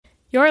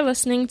You're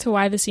listening to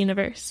Why This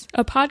Universe,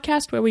 a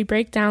podcast where we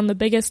break down the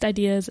biggest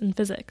ideas in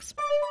physics.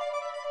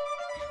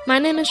 My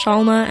name is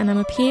Shalma, and I'm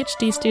a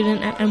PhD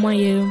student at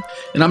NYU.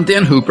 And I'm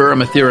Dan Hooper.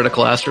 I'm a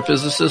theoretical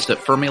astrophysicist at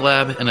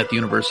Fermilab and at the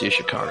University of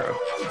Chicago.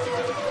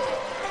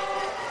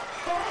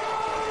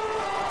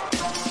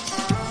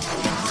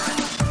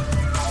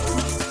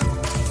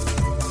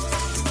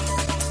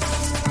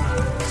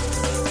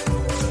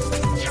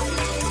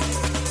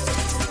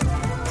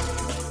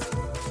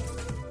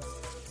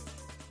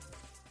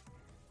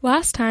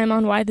 Last time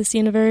on Why This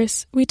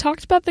Universe, we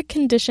talked about the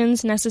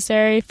conditions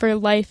necessary for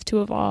life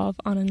to evolve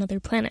on another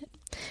planet.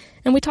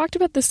 And we talked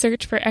about the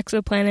search for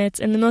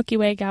exoplanets in the Milky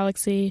Way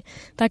galaxy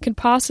that could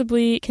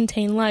possibly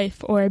contain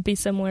life or be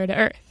similar to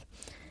Earth.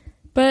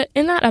 But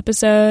in that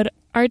episode,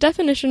 our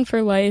definition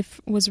for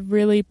life was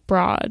really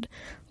broad.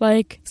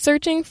 Like,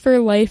 searching for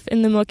life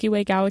in the Milky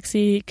Way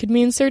galaxy could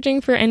mean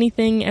searching for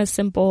anything as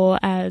simple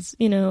as,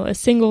 a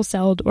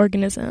single-celled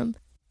organism.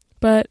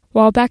 But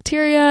while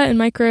bacteria and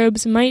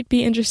microbes might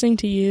be interesting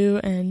to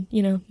you, and,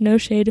 no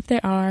shade if they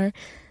are,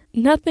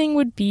 nothing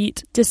would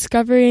beat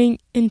discovering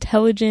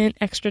intelligent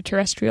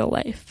extraterrestrial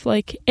life,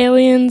 like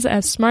aliens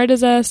as smart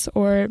as us,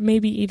 or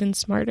maybe even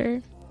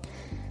smarter.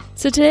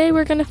 So today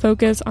we're going to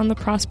focus on the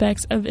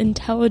prospects of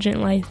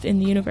intelligent life in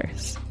the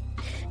universe.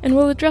 And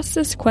we'll address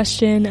this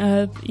question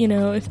of,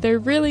 if there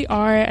really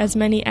are as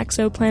many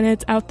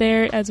exoplanets out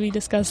there as we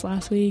discussed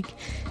last week,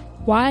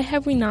 why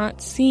have we not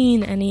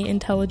seen any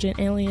intelligent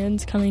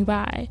aliens coming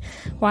by?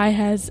 Why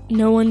has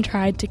no one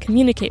tried to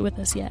communicate with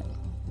us yet?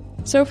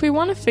 So if we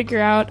want to figure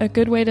out a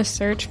good way to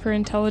search for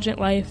intelligent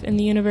life in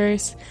the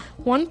universe,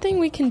 one thing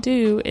we can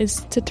do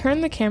is to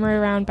turn the camera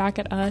around back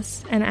at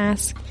us and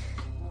ask,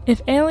 if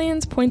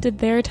aliens pointed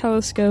their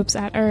telescopes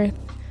at Earth,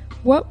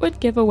 what would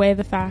give away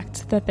the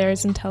fact that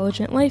there's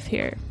intelligent life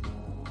here?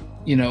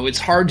 It's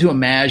hard to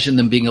imagine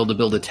them being able to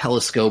build a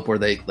telescope where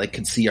they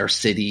could see our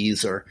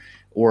cities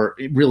or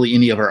really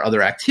any of our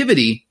other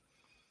activity,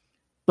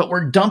 but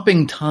we're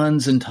dumping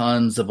tons and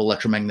tons of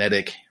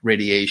electromagnetic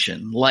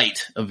radiation,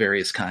 light of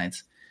various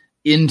kinds,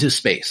 into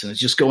space, and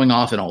it's just going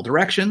off in all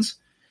directions.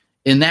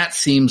 And that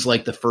seems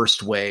like the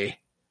first way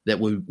that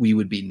we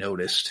would be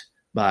noticed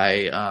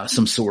by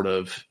some sort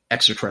of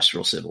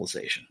extraterrestrial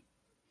civilization.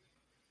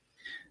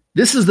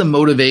 This is the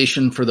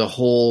motivation for the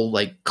whole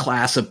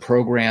class of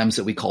programs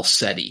that we call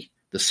SETI,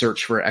 the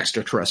Search for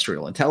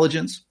Extraterrestrial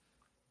Intelligence.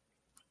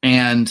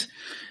 And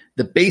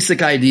the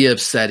basic idea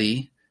of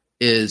SETI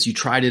is you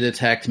try to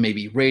detect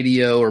maybe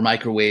radio or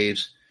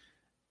microwaves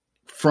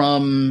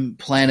from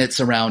planets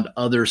around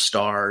other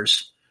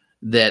stars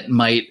that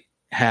might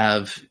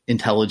have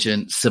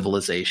intelligent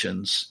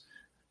civilizations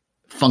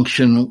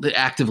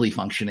actively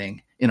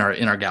functioning in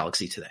our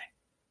galaxy today.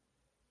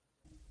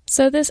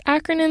 So this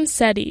acronym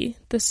SETI,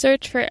 the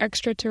Search for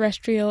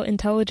Extraterrestrial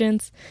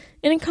Intelligence,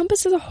 it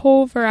encompasses a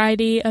whole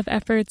variety of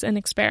efforts and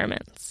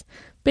experiments.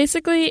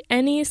 Basically,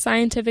 any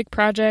scientific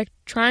project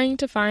trying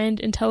to find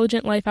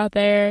intelligent life out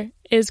there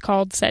is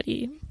called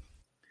SETI.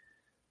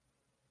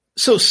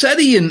 So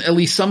SETI, in at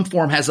least some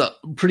form, has a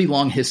pretty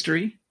long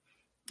history.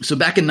 So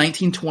back in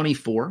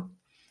 1924,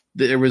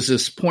 there was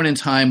this point in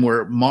time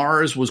where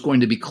Mars was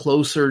going to be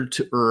closer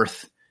to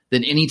Earth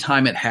than any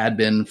time it had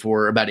been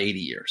for about 80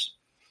 years.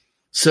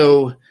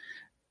 So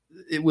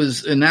it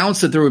was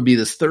announced that there would be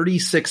this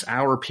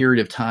 36-hour period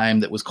of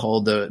time that was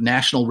called the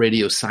National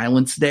Radio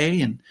Silence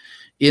Day, and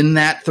in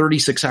that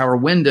 36-hour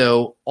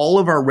window, all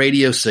of our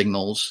radio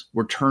signals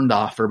were turned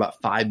off for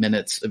about 5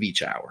 minutes of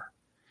each hour.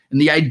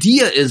 And the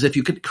idea is if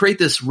you could create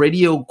this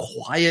radio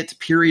quiet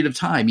period of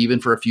time, even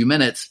for a few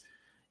minutes,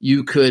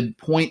 you could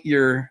point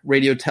your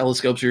radio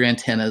telescopes, your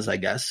antennas, I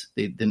guess.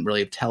 They didn't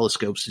really have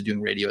telescopes to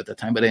doing radio at that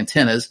time, but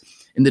antennas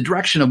in the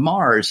direction of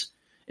Mars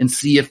and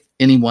see if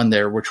anyone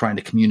there were trying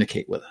to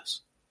communicate with us.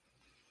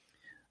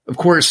 Of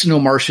course, no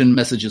Martian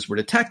messages were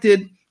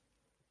detected,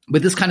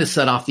 but this kind of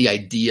set off the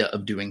idea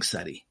of doing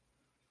SETI.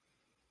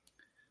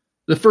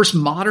 The first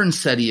modern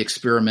SETI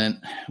experiment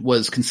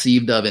was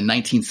conceived of in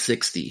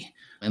 1960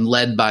 and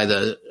led by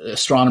the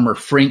astronomer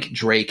Frank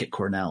Drake at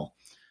Cornell.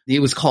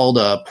 It was called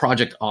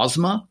Project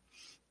Ozma,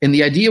 and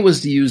the idea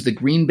was to use the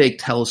Green Bank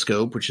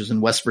Telescope, which is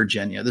in West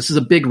Virginia. This is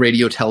a big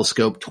radio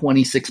telescope,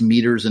 26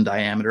 meters in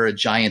diameter, a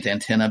giant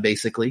antenna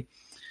basically.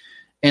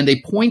 And they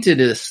pointed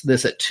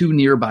this at two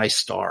nearby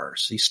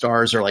stars. These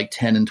stars are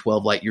 10 and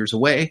 12 light years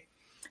away,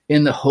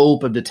 in the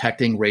hope of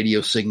detecting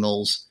radio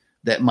signals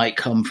that might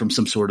come from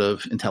some sort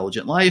of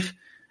intelligent life.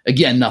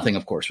 Again, nothing,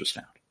 of course, was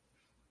found.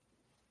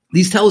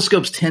 These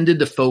telescopes tended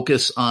to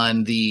focus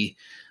on the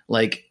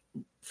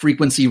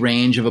frequency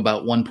range of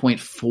about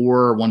 1.4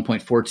 or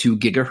 1.42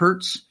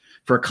 gigahertz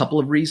for a couple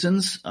of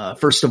reasons.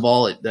 First of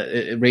all,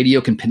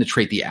 radio can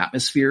penetrate the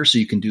atmosphere, so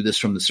you can do this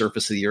from the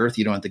surface of the Earth.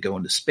 You don't have to go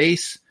into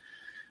space.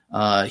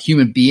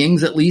 Human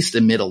beings, at least,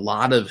 emit a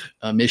lot of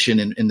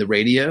emission in the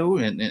radio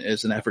and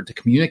as an effort to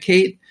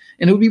communicate.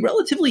 And it would be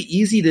relatively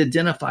easy to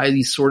identify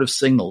these sort of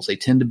signals. They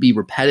tend to be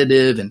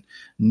repetitive and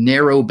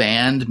narrow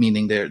band,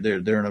 meaning they're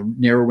in a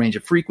narrow range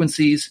of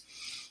frequencies.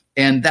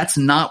 And that's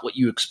not what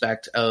you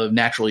expect of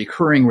naturally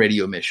occurring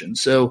radio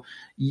emissions. So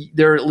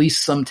there are at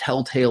least some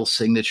telltale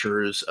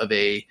signatures of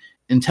a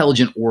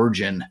intelligent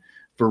origin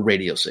for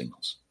radio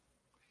signals.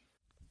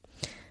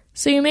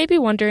 So you may be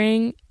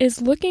wondering,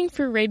 is looking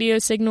for radio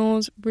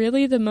signals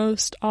really the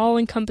most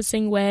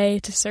all-encompassing way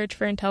to search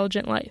for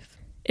intelligent life?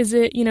 Is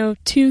it,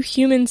 too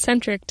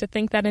human-centric to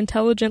think that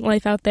intelligent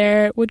life out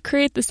there would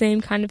create the same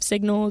kind of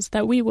signals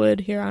that we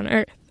would here on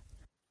Earth?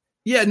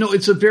 Yeah, no,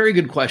 it's a very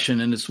good question,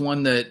 and it's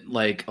one that,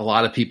 a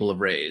lot of people have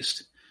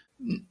raised.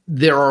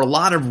 There are a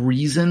lot of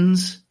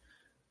reasons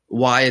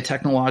why a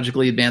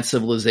technologically advanced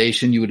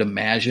civilization you would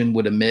imagine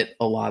would emit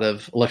a lot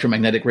of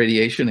electromagnetic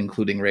radiation,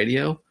 including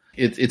radio.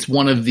 It's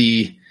one of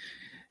the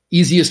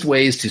easiest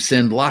ways to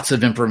send lots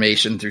of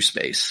information through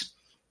space.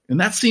 And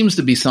that seems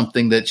to be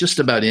something that just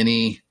about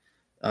any,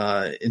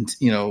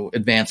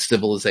 advanced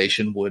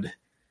civilization would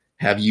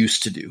have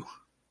used to do.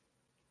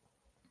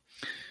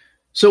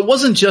 So it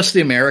wasn't just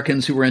the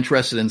Americans who were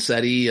interested in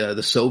SETI.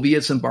 The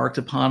Soviets embarked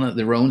upon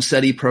their own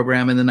SETI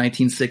program in the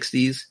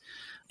 1960s.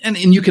 And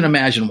you can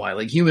imagine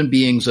why. Human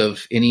beings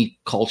of any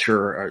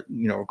culture are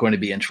going to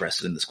be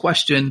interested in this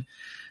question.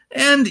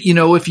 And,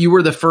 if you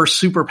were the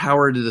first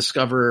superpower to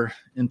discover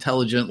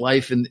intelligent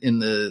life in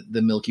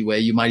the Milky Way,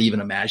 you might even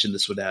imagine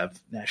this would have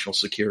national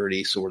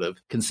security sort of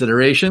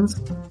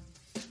considerations.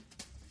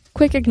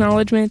 Quick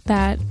acknowledgement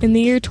that in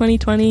the year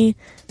 2020,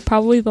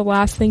 probably the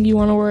last thing you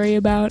want to worry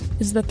about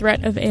is the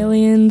threat of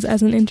aliens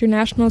as an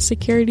international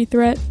security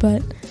threat,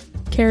 but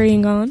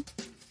carrying on.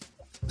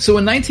 So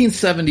in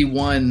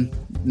 1971,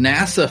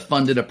 NASA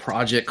funded a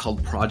project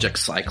called Project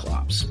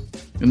Cyclops.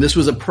 And this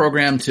was a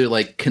program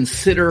to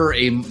consider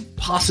a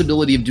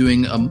possibility of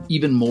doing an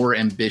even more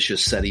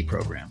ambitious SETI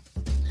program.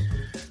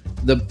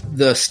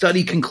 The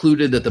study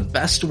concluded that the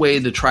best way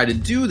to try to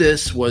do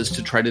this was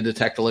to try to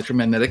detect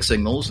electromagnetic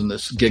signals in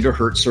this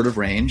gigahertz sort of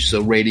range,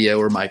 so radio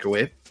or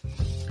microwave.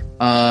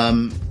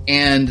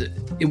 And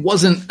it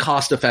wasn't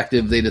cost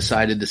effective. They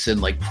decided to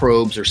send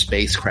probes or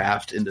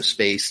spacecraft into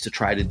space to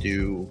try to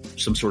do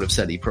some sort of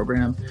SETI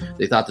program.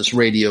 They thought this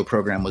radio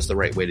program was the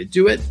right way to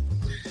do it.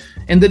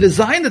 And the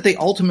design that they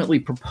ultimately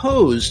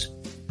proposed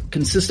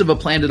consisted of a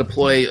plan to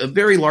deploy a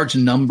very large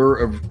number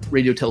of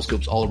radio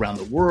telescopes all around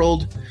the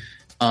world.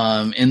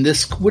 And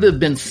this would have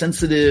been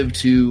sensitive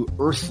to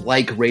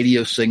Earth-like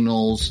radio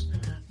signals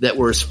that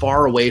were as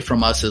far away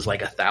from us as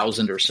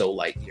 1,000 or so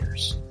light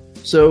years.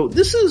 So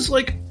this is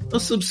a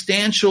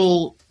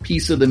substantial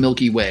piece of the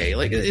Milky Way.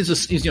 It's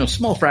a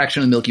small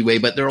fraction of the Milky Way,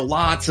 but there are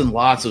lots and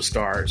lots of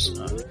stars,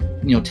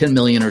 10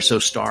 million or so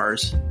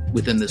stars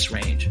within this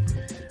range.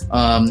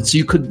 So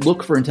you could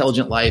look for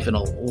intelligent life in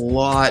a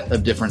lot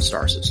of different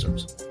star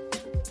systems.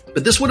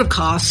 But this would have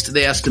cost,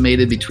 they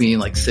estimated, between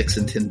 $6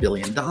 and $10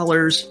 billion.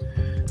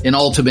 And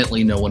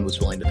ultimately, no one was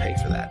willing to pay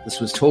for that. This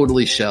was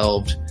totally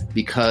shelved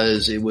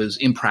because it was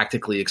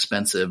impractically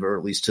expensive, or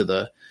at least to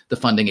the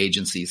funding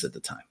agencies at the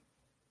time.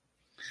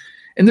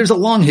 And there's a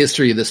long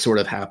history of this sort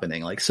of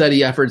happening.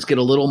 SETI efforts get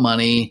a little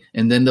money,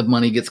 and then the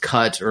money gets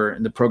cut, or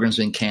the program's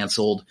being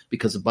canceled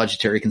because of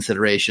budgetary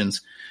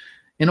considerations.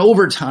 And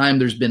over time,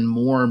 there's been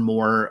more and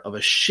more of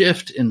a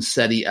shift in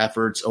SETI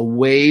efforts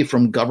away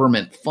from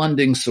government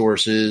funding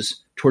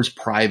sources towards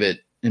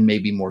private and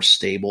maybe more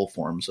stable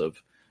forms of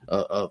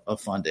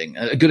funding.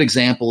 A good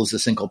example is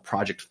this thing called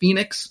Project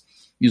Phoenix,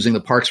 using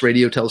the Parkes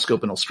Radio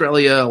Telescope in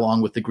Australia,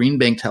 along with the Green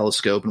Bank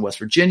Telescope in West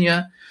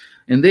Virginia.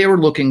 And they were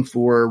looking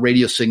for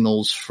radio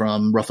signals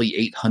from roughly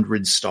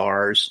 800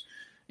 stars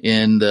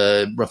in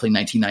the roughly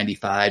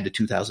 1995 to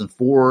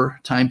 2004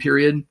 time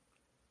period.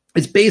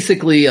 It's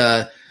basically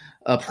a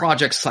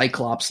Project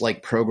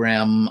Cyclops-like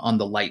program on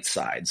the light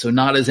side. So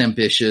not as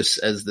ambitious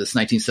as this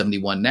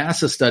 1971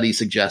 NASA study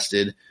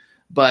suggested,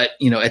 but,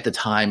 at the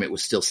time it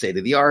was still state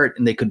of the art,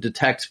 and they could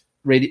detect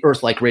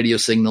Earth-like radio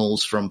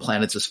signals from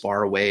planets as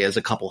far away as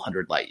a couple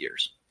hundred light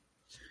years.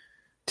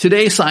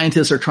 Today,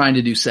 scientists are trying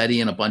to do SETI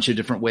in a bunch of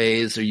different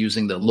ways. They're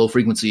using the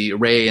low-frequency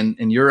array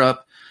in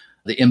Europe,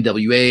 the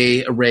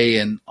MWA array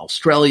in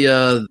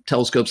Australia,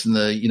 telescopes in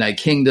the United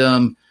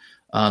Kingdom,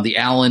 the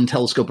Allen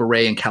Telescope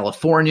Array in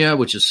California,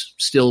 which is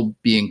still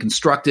being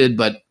constructed,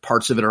 but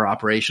parts of it are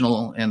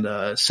operational, and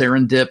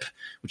Serendip,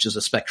 which is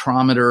a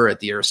spectrometer at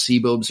the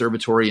Arecibo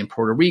Observatory in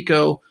Puerto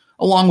Rico,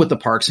 along with the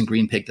Parkes and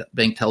Green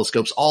Bank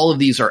telescopes. All of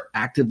these are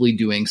actively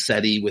doing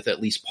SETI with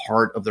at least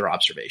part of their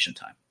observation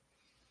time.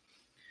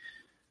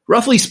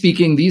 Roughly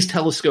speaking, these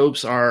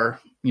telescopes are,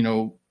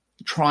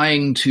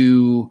 trying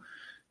to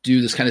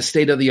do this kind of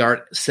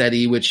state-of-the-art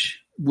SETI, which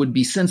would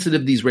be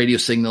sensitive to these radio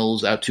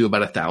signals out to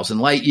about 1,000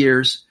 light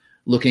years,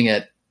 looking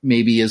at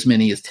maybe as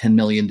many as 10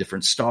 million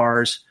different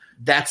stars.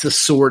 That's the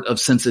sort of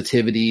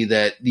sensitivity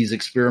that these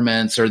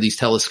experiments or these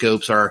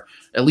telescopes are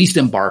at least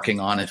embarking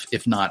on,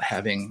 if not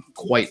having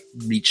quite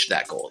reached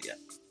that goal yet.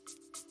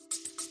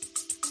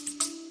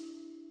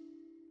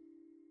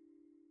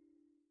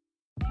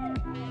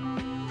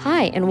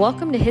 Hi, and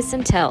welcome to Hiss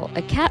and Tell,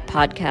 a cat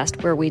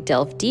podcast where we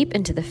delve deep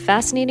into the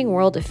fascinating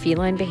world of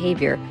feline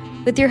behavior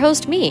with your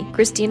host, me,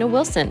 Christina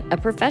Wilson, a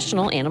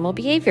professional animal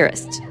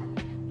behaviorist.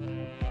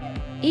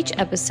 Each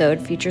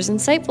episode features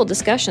insightful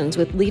discussions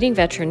with leading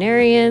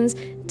veterinarians,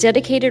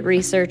 dedicated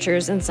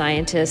researchers and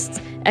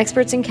scientists,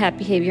 experts in cat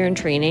behavior and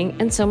training,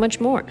 and so much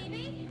more.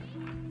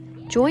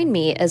 Join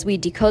me as we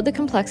decode the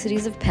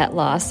complexities of pet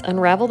loss,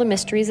 unravel the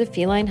mysteries of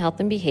feline health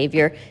and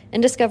behavior,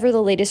 and discover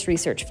the latest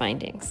research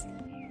findings.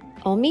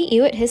 I'll meet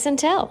you at Hiss and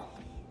Tell.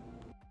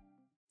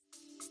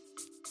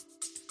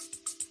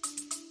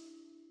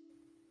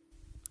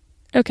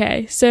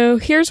 Okay, so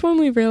here's when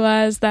we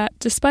realize that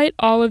despite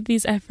all of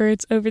these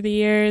efforts over the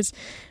years,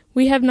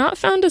 we have not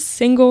found a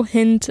single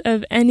hint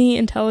of any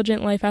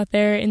intelligent life out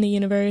there in the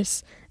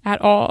universe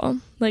at all.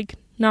 Like,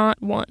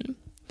 not one.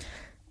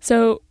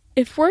 So,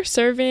 if we're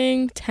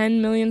serving 10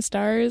 million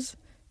stars,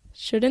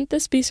 shouldn't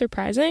this be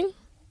surprising?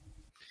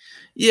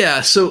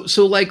 Yeah, so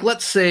like,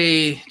 let's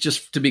say,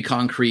 just to be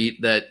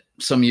concrete, that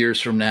some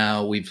years from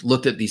now, we've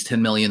looked at these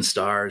 10 million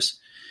stars.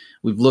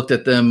 We've looked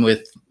at them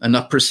with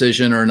enough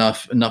precision or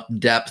enough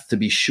depth to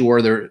be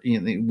sure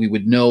we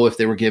would know if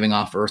they were giving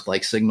off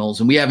Earth-like signals,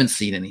 and we haven't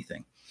seen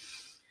anything.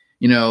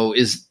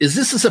 Is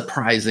this a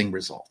surprising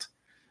result?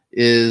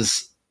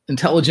 Is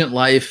intelligent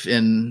life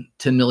in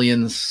 10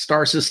 million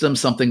star system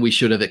something we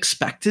should have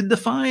expected to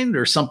find,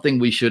 or something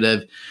we should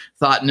have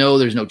thought, no,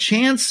 there's no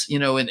chance?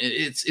 And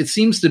it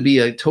seems to be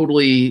a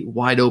totally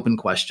wide open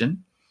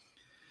question.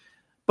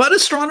 But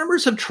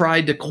astronomers have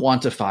tried to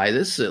quantify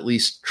this, at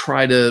least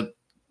try to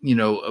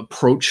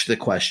approach the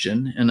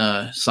question in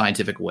a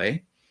scientific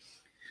way.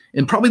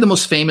 And probably the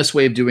most famous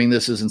way of doing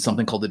this is in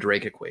something called the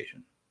Drake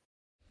equation.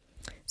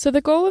 So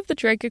the goal of the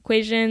Drake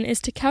equation is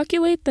to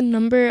calculate the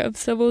number of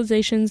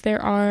civilizations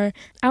there are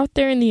out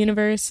there in the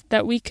universe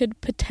that we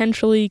could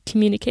potentially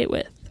communicate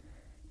with.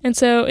 And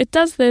so it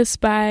does this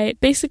by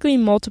basically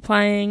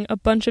multiplying a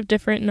bunch of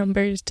different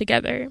numbers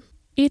together,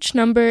 each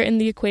number in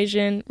the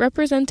equation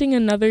representing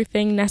another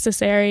thing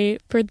necessary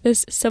for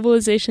this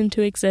civilization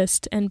to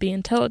exist and be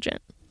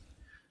intelligent.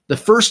 The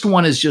first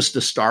one is just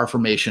the star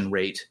formation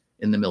rate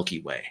in the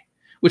Milky Way,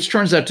 which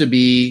turns out to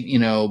be,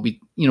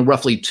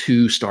 roughly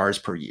 2 stars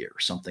per year,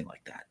 something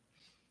like that.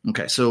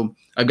 Okay, so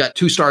I've got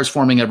 2 stars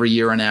forming every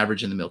year on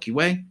average in the Milky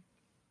Way.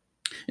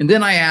 And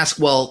then I ask,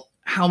 well,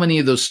 how many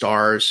of those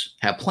stars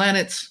have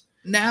planets?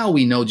 Now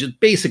we know just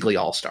basically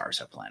all stars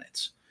have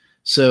planets.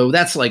 So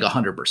that's like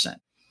 100%.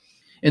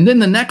 And then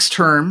the next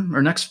term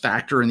or next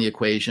factor in the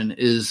equation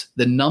is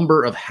the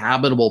number of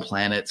habitable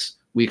planets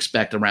we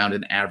expect around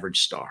an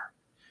average star.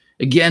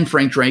 Again,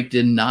 Frank Drake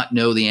did not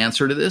know the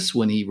answer to this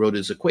when he wrote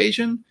his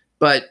equation,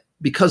 but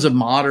because of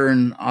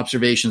modern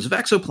observations of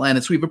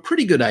exoplanets, we have a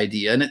pretty good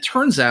idea. And it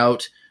turns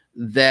out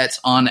that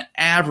on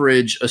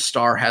average, a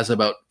star has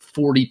about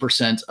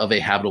 40% of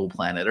a habitable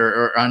planet,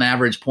 or on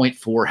average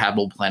 0.4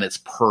 habitable planets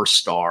per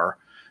star.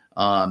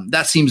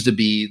 That seems to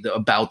be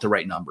about the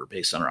right number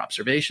based on our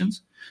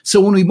observations.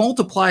 So when we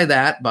multiply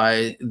that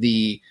by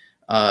the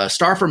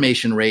star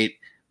formation rate,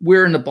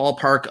 we're in the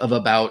ballpark of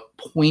about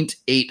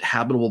 0.8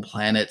 habitable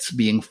planets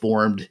being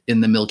formed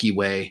in the Milky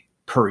Way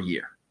per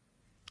year.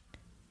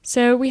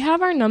 So we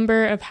have our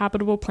number of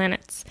habitable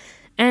planets.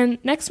 And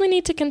next we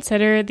need to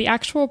consider the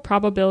actual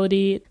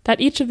probability that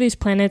each of these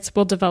planets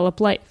will develop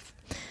life.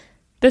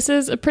 This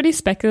is a pretty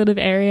speculative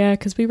area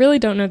because we really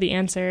don't know the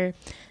answer,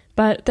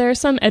 but there are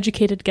some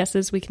educated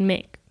guesses we can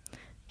make.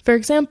 For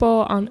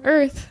example, on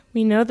Earth,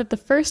 we know that the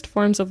first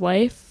forms of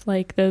life,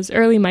 like those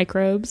early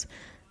microbes,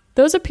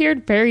 those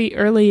appeared very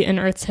early in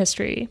Earth's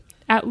history,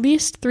 at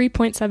least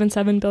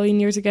 3.77 billion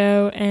years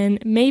ago,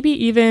 and maybe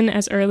even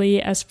as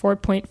early as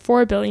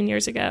 4.4 billion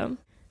years ago.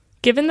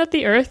 Given that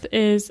the Earth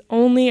is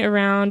only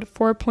around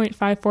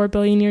 4.54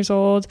 billion years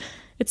old,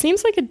 it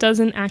seems like it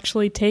doesn't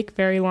actually take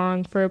very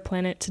long for a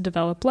planet to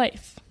develop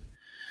life.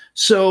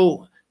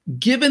 So,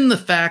 given the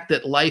fact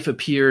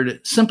that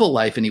simple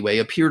life anyway,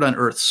 appeared on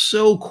Earth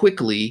so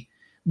quickly,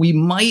 we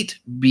might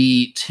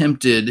be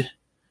tempted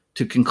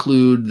to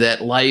conclude that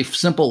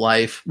simple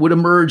life, would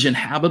emerge in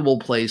habitable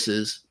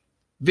places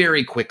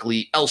very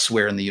quickly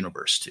elsewhere in the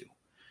universe too.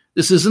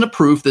 This isn't a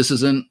proof, this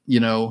isn't,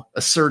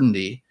 a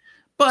certainty,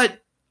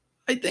 but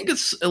I think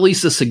it's at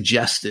least a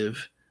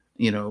suggestive,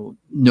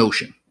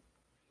 notion.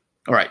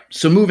 All right,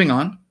 so moving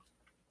on.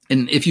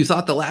 And if you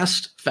thought the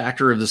last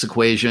factor of this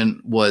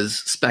equation was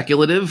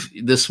speculative,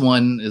 this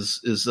one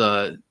is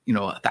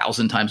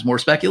 1,000 times more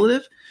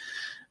speculative.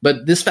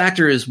 But this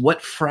factor is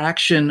what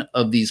fraction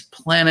of these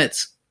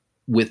planets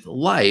with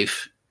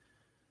life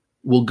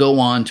will go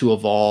on to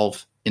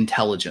evolve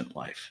intelligent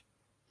life.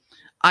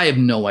 I have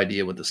no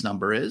idea what this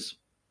number is.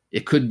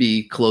 It could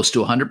be close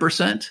to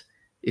 100%.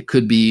 It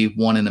could be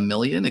 1 in a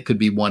million. It could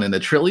be 1 in a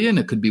trillion.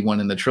 It could be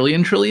 1 in a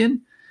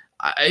trillion.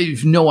 I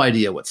have no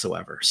idea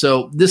whatsoever.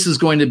 So this is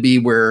going to be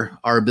where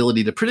our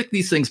ability to predict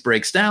these things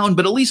breaks down,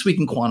 but at least we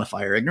can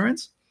quantify our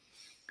ignorance.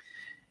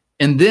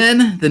 And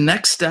then the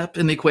next step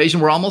in the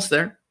equation, we're almost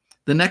there.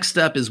 The next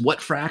step is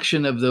what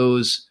fraction of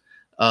those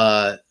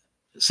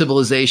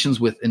civilizations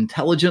with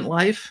intelligent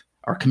life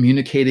are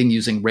communicating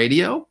using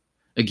radio.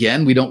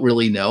 Again, we don't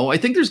really know. I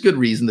think there's good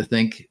reason to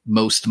think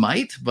most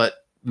might, but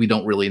we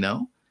don't really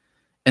know.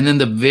 And then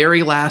the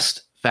very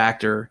last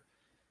factor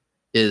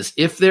is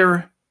if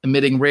they're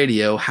emitting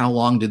radio, how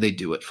long do they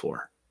do it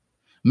for?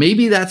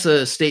 Maybe that's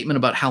a statement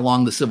about how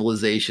long the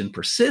civilization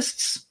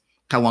persists,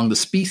 how long the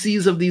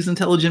species of these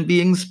intelligent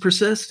beings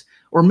persist,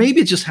 or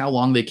maybe it's just how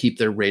long they keep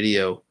their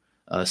radio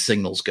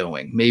signals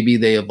going. Maybe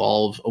they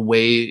evolve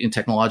away and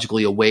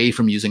technologically away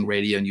from using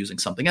radio and using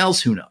something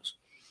else. Who knows?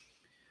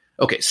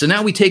 Okay, so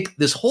now we take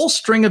this whole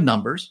string of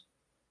numbers,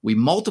 we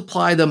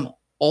multiply them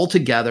all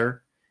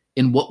together,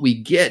 and what we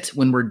get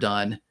when we're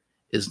done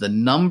is the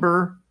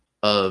number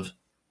of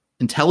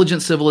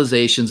intelligent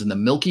civilizations in the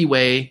Milky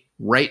Way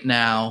right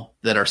now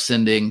that are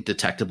sending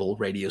detectable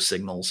radio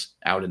signals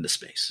out into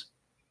space.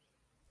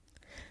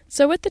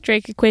 So with the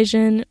Drake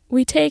equation,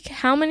 we take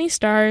how many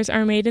stars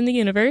are made in the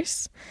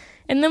universe,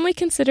 and then we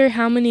consider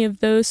how many of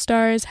those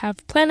stars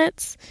have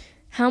planets,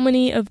 how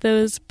many of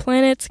those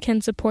planets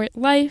can support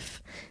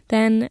life,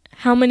 then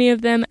how many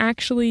of them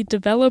actually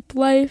develop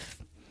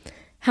life,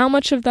 how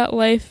much of that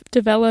life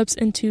develops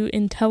into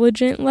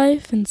intelligent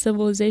life and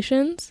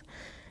civilizations,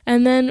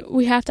 and then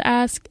we have to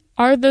ask,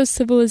 are those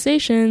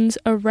civilizations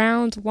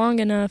around long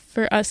enough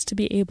for us to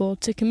be able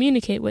to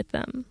communicate with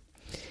them?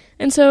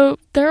 And so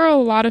there are a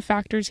lot of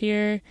factors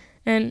here,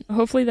 and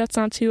hopefully that's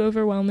not too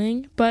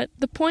overwhelming, but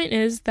the point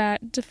is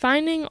that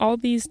defining all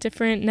these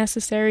different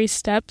necessary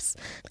steps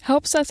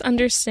helps us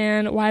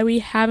understand why we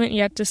haven't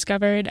yet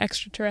discovered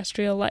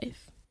extraterrestrial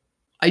life.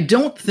 I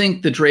don't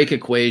think the Drake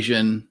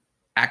equation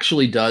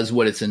actually does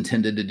what it's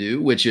intended to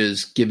do, which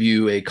is give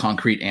you a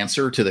concrete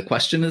answer to the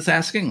question it's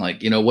asking,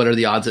 like, what are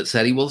the odds that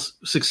SETI will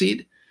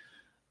succeed?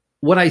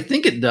 What I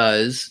think it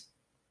does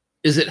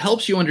is it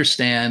helps you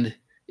understand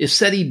if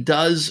SETI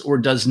does or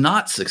does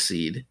not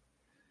succeed.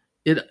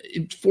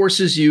 It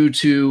forces you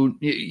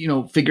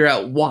to, figure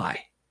out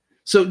why.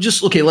 So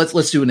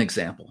let's do an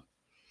example.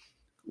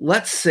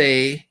 Let's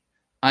say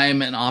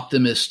I'm an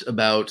optimist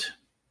about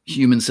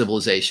human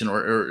civilization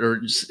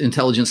or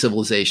intelligent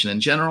civilization in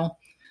general.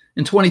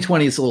 In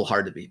 2020, it's a little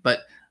hard to be, but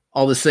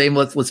all the same,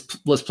 let's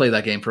play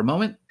that game for a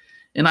moment.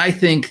 And I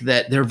think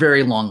that they're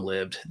very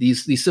long-lived.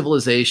 These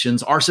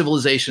civilizations, our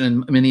civilization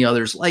and many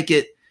others like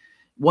it,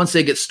 once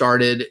they get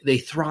started, they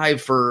thrive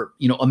for,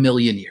 1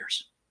 million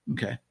years.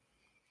 Okay.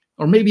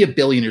 Or maybe 1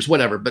 billion years,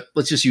 whatever, but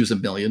let's just use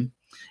 1 million.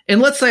 And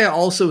let's say I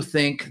also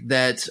think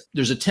that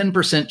there's a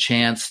 10%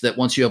 chance that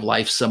once you have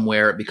life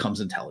somewhere, it becomes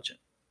intelligent.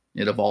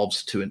 It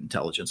evolves to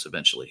intelligence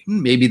eventually.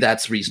 Maybe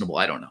that's reasonable.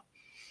 I don't know.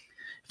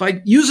 If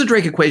I use the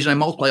Drake equation, I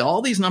multiply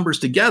all these numbers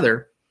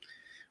together,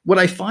 what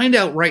I find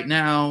out right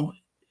now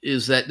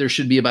is that there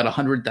should be about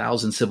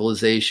 100,000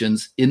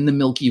 civilizations in the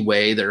Milky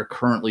Way that are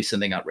currently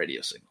sending out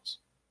radio signals.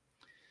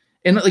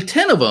 And like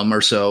 10 of them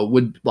or so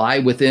would lie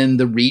within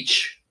the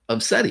reach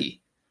of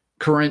SETI,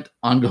 current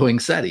ongoing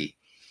SETI.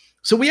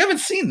 So we haven't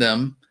seen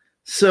them.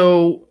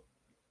 So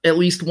at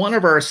least one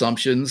of our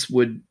assumptions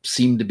would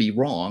seem to be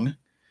wrong.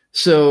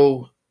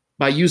 So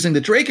by using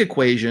the Drake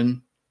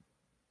equation,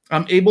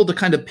 I'm able to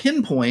kind of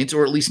pinpoint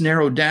or at least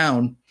narrow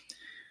down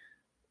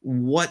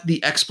what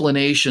the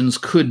explanations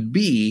could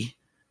be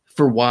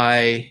for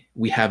why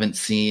we haven't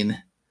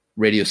seen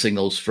radio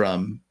signals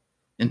from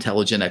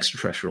intelligent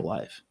extraterrestrial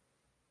life.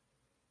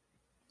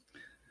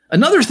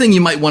 Another thing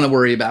you might want to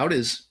worry about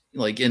is,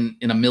 like in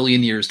 1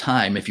 million years'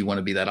 time, if you want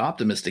to be that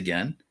optimist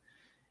again,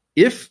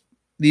 if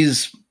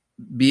these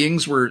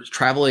beings were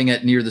traveling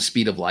at near the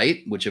speed of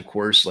light, which of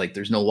course, like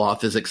there's no law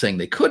of physics saying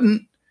they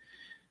couldn't,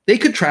 they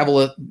could travel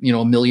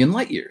 1 million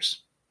light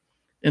years.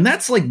 And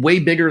that's like way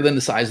bigger than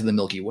the size of the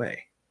Milky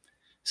Way.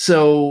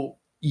 So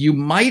you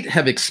might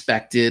have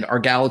expected our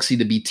galaxy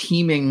to be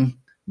teeming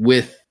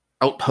with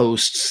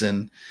outposts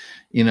and,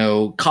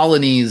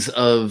 colonies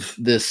of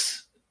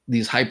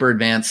these hyper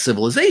advanced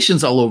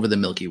civilizations all over the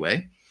Milky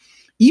Way.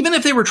 Even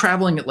if they were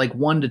traveling at like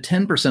 1 to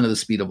 10% of the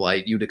speed of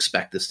light, you'd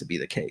expect this to be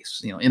the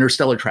case.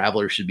 Interstellar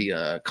travelers should be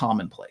a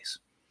commonplace.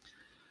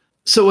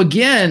 So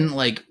again,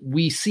 like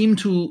we seem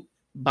to,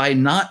 by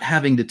not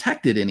having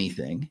detected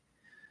anything,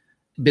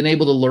 been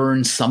able to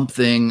learn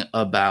something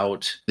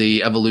about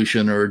the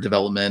evolution or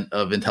development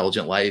of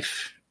intelligent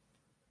life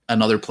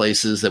in other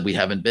places that we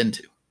haven't been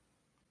to.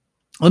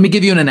 Let me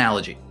give you an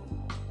analogy.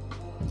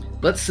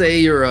 Let's say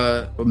you're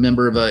a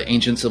member of an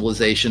ancient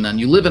civilization and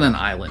you live in an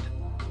island.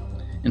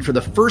 And for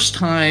the first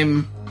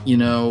time,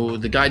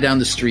 the guy down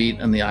the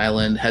street on the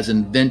island has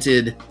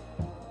invented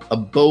a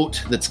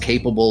boat that's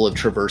capable of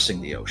traversing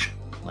the ocean.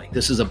 Like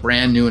this is a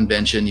brand new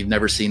invention. You've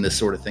never seen this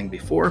sort of thing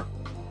before.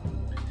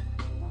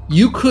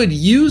 You could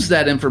use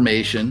that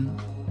information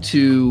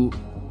to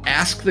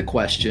ask the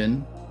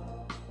question,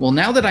 well,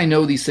 now that I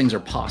know these things are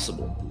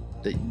possible,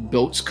 that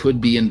boats could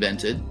be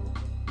invented,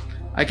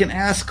 I can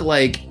ask,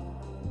 like,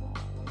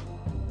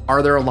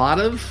 are there a lot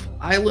of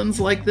islands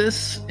like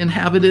this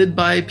inhabited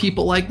by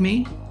people like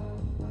me?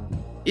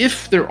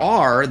 If there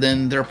are,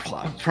 then there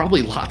are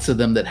probably lots of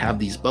them that have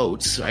these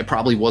boats. I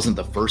probably wasn't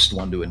the first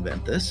one to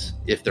invent this.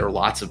 If there are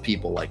lots of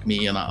people like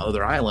me on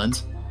other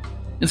islands,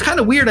 it's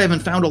kind of weird. I haven't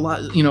found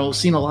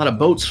seen a lot of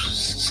boats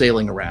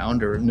sailing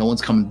around, or no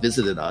one's come and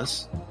visited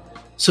us.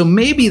 So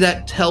maybe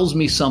that tells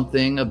me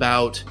something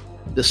about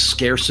the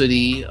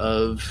scarcity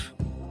of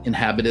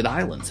inhabited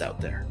islands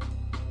out there.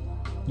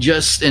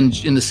 Just in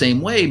the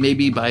same way,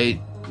 maybe by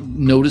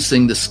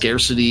noticing the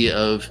scarcity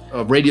of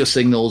radio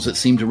signals that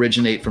seem to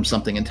originate from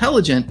something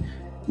intelligent,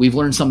 we've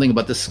learned something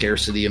about the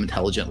scarcity of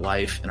intelligent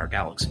life in our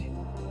galaxy.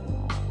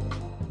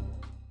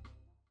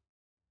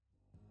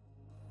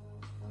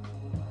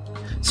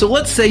 So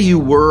let's say you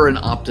were an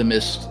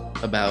optimist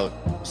about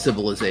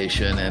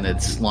civilization and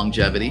its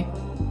longevity.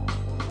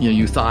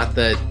 You thought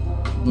that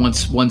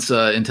once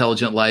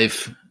intelligent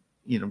life,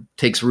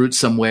 takes root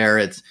somewhere,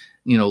 it's,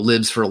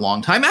 lives for a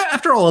long time.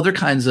 After all, other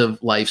kinds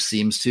of life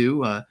seems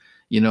to,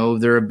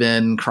 there have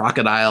been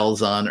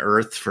crocodiles on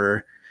Earth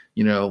for,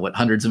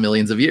 hundreds of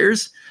millions of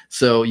years.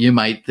 So you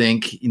might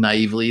think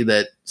naively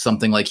that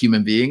something like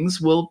human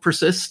beings will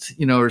persist,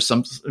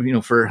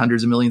 for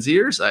hundreds of millions of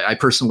years. I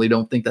personally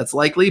don't think that's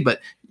likely, but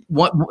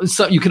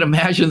you can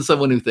imagine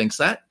someone who thinks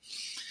that.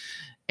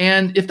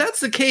 And if that's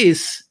the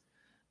case,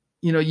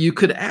 you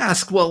could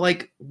ask, well,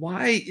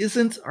 why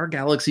isn't our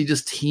galaxy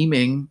just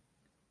teeming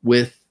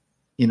with,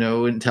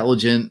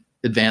 intelligent,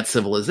 advanced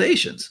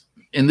civilizations?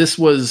 And this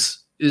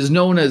is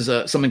known as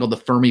something called the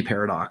Fermi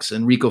paradox.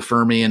 Enrico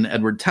Fermi and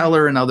Edward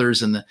Teller and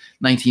others in the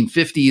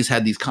 1950s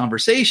had these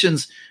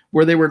conversations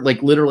where they were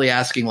literally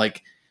asking,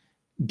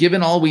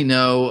 given all we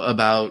know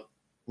about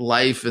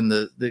life in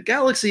the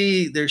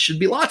galaxy, there should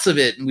be lots of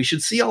it, and we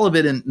should see all of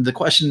it. And the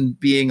question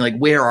being,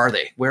 where are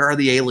they? Where are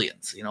the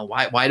aliens?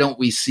 Why don't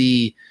we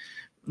see,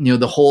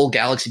 the whole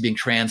galaxy being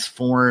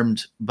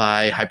transformed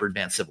by hyper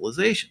advanced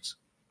civilizations?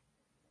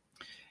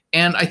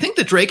 And I think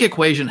the Drake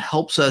equation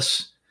helps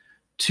us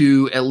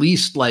to at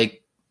least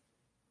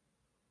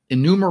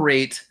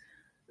enumerate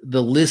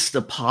the list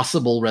of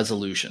possible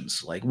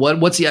resolutions.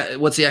 What's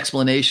the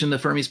explanation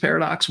of Fermi's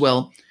paradox?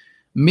 Well,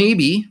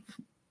 maybe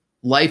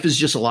life is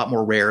just a lot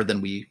more rare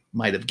than we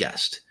might have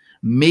guessed.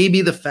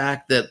 Maybe the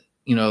fact that,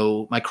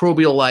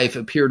 microbial life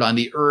appeared on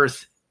the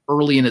Earth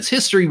early in its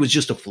history was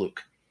just a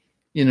fluke,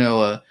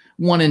 a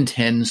 1 in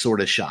 10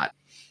 sort of shot.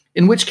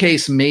 In which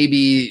case,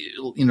 maybe,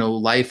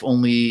 life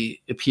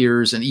only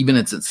appears, and even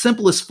in its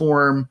simplest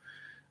form,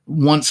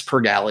 once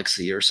per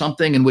galaxy or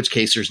something, in which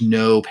case there's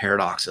no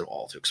paradox at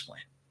all to explain.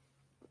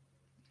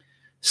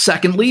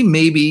 Secondly,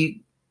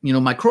 maybe,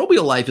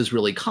 microbial life is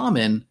really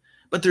common,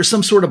 but there's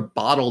some sort of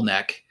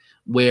bottleneck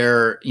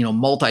where,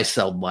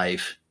 multicelled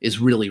life is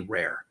really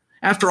rare.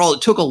 After all,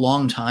 it took a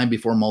long time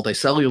before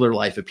multicellular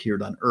life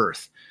appeared on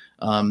Earth.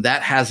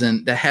 That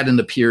hadn't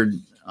appeared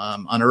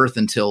on Earth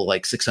until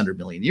 600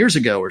 million years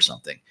ago or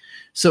something.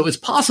 So it's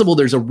possible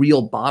there's a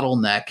real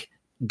bottleneck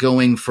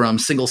going from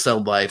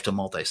single-celled life to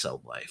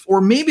multicelled life.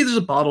 Or maybe there's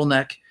a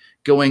bottleneck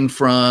going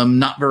from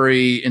not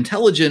very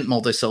intelligent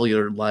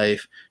multicellular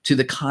life to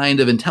the kind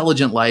of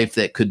intelligent life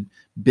that could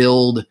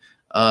build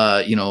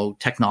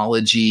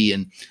technology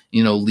and,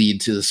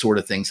 lead to the sort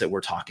of things that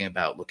we're talking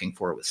about looking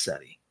for with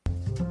SETI.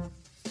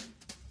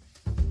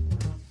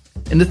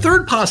 And the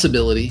third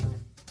possibility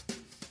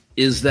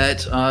is that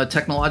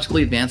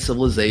technologically advanced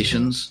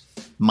civilizations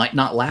might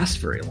not last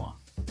very long.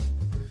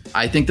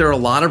 I think there are a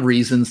lot of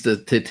reasons to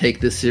take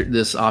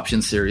this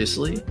option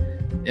seriously.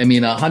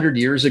 100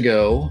 years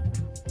ago,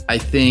 I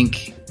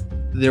think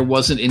there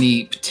wasn't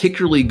any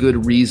particularly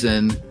good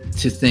reason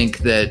to think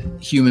that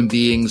human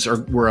beings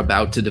were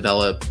about to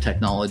develop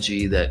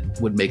technology that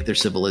would make their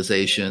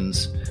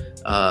civilizations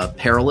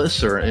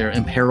perilous or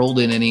imperiled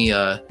in any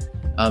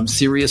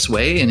serious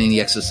way, in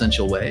any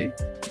existential way.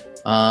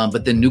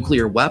 But then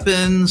nuclear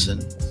weapons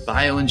and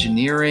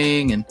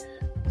bioengineering and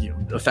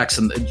effects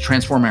in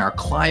transforming our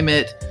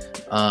climate,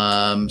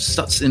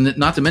 stuff, and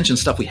not to mention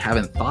stuff we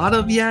haven't thought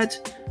of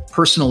yet.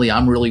 Personally,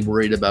 I'm really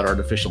worried about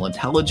artificial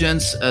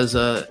intelligence as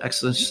a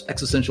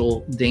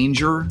existential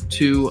danger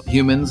to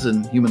humans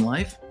and human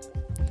life.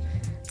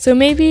 So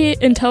maybe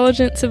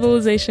intelligent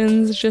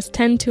civilizations just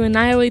tend to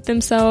annihilate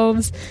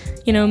themselves,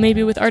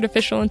 maybe with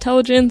artificial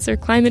intelligence or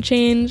climate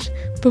change,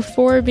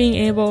 before being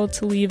able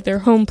to leave their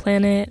home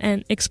planet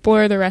and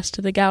explore the rest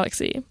of the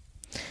galaxy.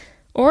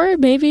 Or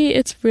maybe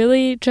it's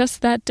really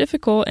just that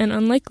difficult and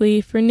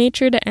unlikely for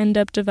nature to end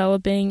up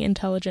developing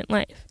intelligent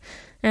life.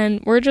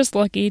 And we're just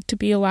lucky to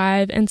be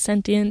alive and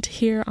sentient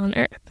here on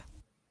Earth.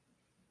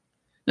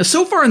 Now,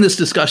 so far in this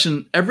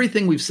discussion,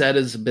 everything we've said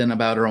has been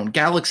about our own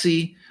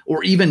galaxy,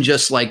 or even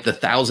just the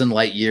 1,000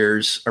 light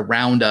years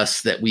around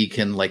us that we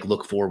can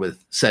look for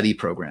with SETI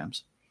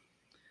programs.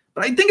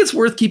 But I think it's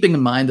worth keeping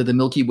in mind that the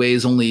Milky Way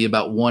is only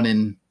about 1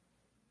 in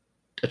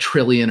a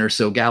trillion or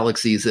so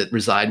galaxies that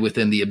reside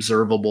within the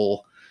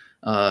observable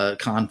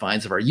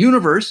confines of our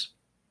universe.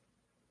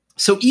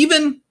 So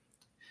even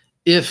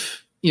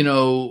if,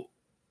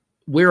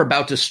 we're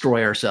about to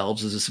destroy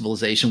ourselves as a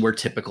civilization, we're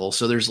typical.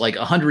 So there's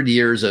 100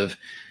 years of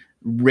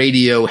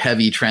radio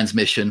heavy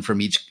transmission from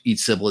each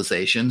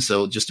civilization.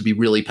 So just to be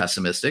really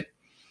pessimistic.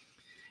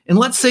 And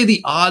let's say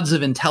the odds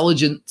of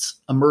intelligence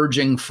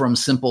emerging from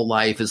simple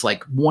life is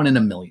 1 in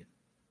a million.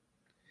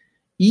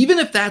 Even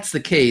if that's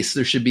the case,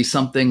 there should be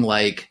something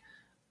like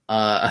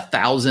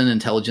 1,000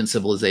 intelligent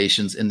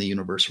civilizations in the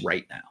universe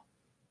right now.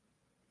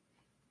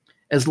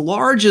 as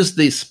large as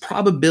this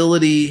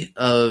probability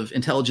of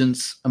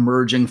intelligence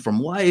emerging from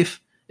life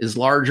is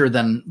larger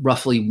than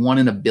roughly 1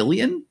 in a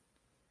billion,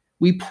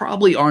 we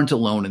probably aren't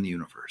alone in the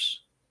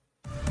universe.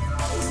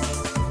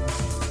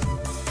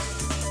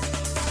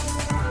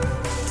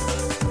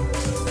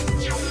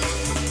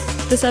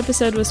 This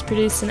episode was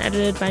produced and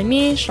edited by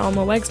me,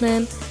 Shalma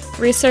Wegsman.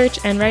 Research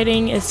and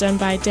writing is done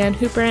by Dan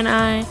Hooper and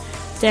I.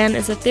 Dan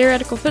is a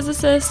theoretical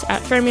physicist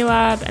at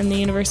Fermilab and the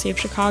University of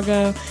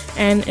Chicago,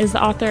 and is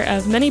the author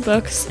of many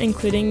books,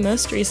 including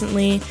most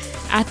recently,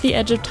 At the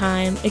Edge of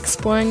Time,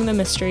 Exploring the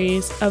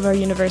Mysteries of Our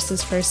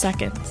Universe's First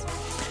Seconds.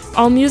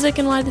 All music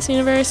in Why This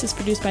Universe is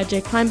produced by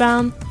Jake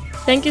Kleinbaum.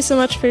 Thank you so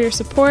much for your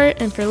support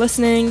and for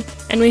listening,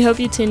 and we hope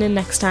you tune in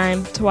next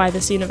time to Why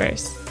This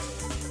Universe.